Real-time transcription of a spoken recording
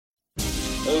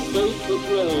a fate which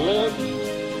will live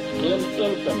in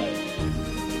infamy.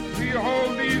 We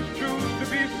hold these truths to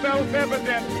be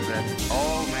self-evident. That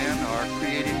all men are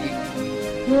created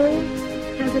equal. War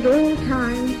has at all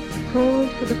times called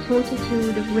for the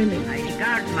fortitude of women. I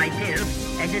regard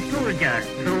myself as a soldier,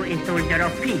 though a soldier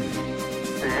of peace.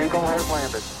 The Eagle has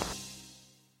landed.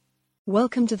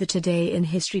 Welcome to the Today in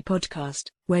History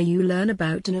podcast, where you learn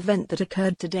about an event that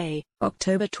occurred today,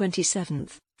 October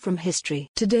 27th, from history.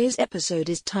 Today's episode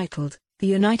is titled, The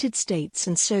United States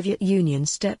and Soviet Union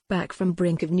Step Back from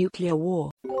Brink of Nuclear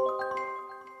War.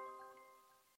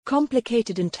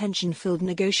 Complicated and tension-filled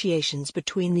negotiations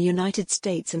between the United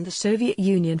States and the Soviet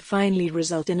Union finally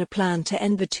result in a plan to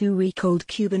end the 2-week-old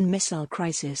Cuban Missile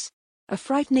Crisis. A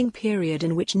frightening period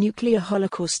in which nuclear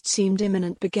holocaust seemed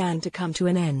imminent began to come to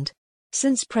an end.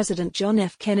 Since President John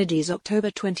F. Kennedy's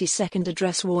October 22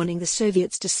 address warning the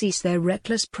Soviets to cease their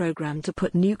reckless program to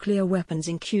put nuclear weapons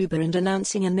in Cuba and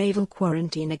announcing a naval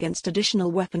quarantine against additional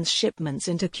weapons shipments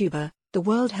into Cuba, the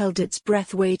world held its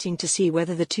breath waiting to see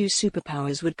whether the two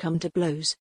superpowers would come to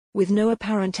blows. With no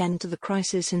apparent end to the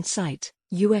crisis in sight,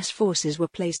 U.S. forces were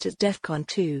placed at DEFCON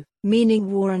 2,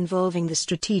 meaning war involving the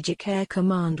Strategic Air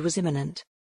Command was imminent.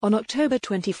 On October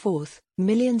 24,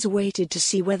 millions waited to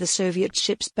see whether Soviet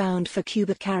ships bound for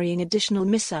Cuba carrying additional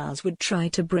missiles would try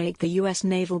to break the U.S.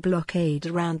 naval blockade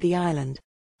around the island.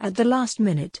 At the last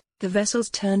minute, the vessels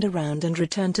turned around and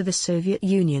returned to the Soviet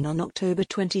Union on October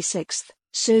 26.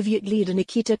 Soviet leader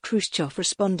Nikita Khrushchev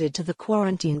responded to the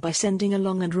quarantine by sending a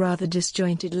long and rather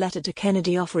disjointed letter to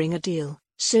Kennedy offering a deal.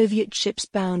 Soviet ships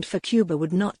bound for Cuba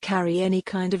would not carry any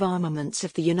kind of armaments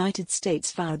if the United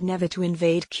States vowed never to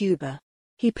invade Cuba.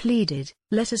 He pleaded,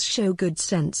 "Let us show good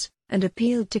sense," and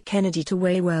appealed to Kennedy to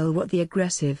weigh well what the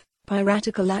aggressive,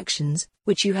 piratical actions,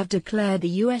 which you have declared the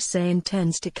USA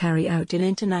intends to carry out in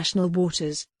international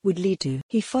waters, would lead to.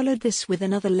 He followed this with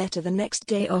another letter the next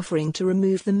day offering to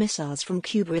remove the missiles from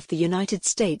Cuba if the United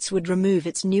States would remove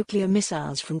its nuclear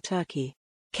missiles from Turkey.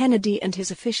 Kennedy and his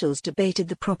officials debated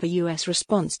the proper U.S.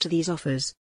 response to these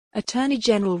offers. Attorney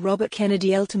General Robert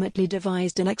Kennedy ultimately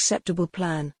devised an acceptable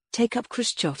plan: take up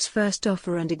Khrushchev's first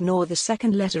offer and ignore the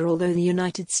second letter. Although the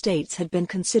United States had been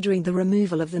considering the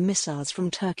removal of the missiles from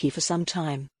Turkey for some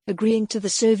time, agreeing to the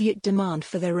Soviet demand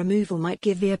for their removal might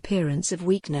give the appearance of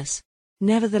weakness.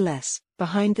 Nevertheless,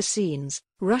 behind the scenes,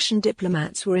 Russian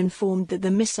diplomats were informed that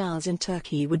the missiles in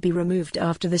Turkey would be removed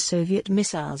after the Soviet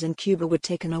missiles in Cuba were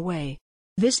taken away.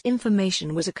 This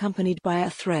information was accompanied by a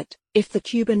threat: if the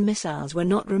Cuban missiles were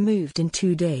not removed in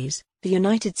 2 days, the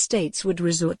United States would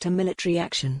resort to military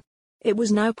action. It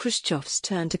was now Khrushchev's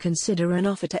turn to consider an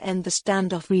offer to end the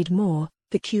standoff. Read more: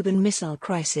 The Cuban Missile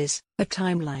Crisis, a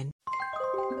Timeline.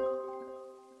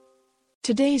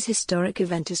 Today's historic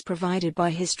event is provided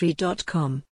by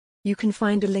History.com. You can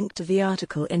find a link to the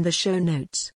article in the show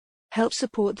notes. Help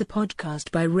support the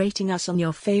podcast by rating us on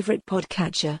your favorite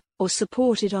podcatcher, or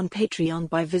support it on Patreon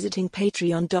by visiting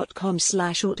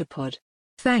patreon.com/autopod.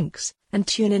 Thanks, and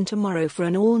tune in tomorrow for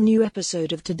an all-new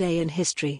episode of Today in History.